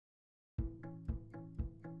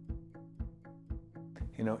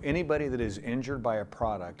Anybody that is injured by a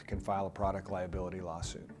product can file a product liability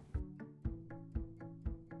lawsuit.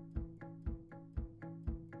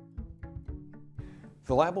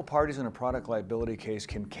 The liable parties in a product liability case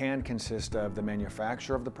can consist of the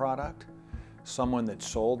manufacturer of the product, someone that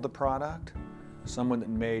sold the product, someone that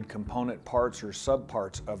made component parts or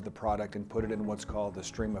subparts of the product and put it in what's called the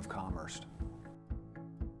stream of commerce.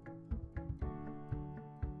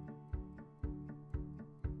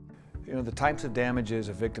 The types of damages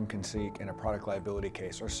a victim can seek in a product liability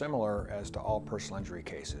case are similar as to all personal injury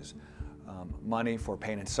cases. Money for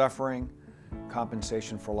pain and suffering,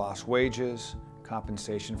 compensation for lost wages,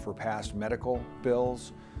 compensation for past medical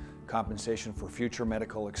bills, compensation for future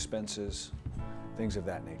medical expenses, things of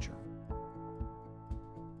that nature.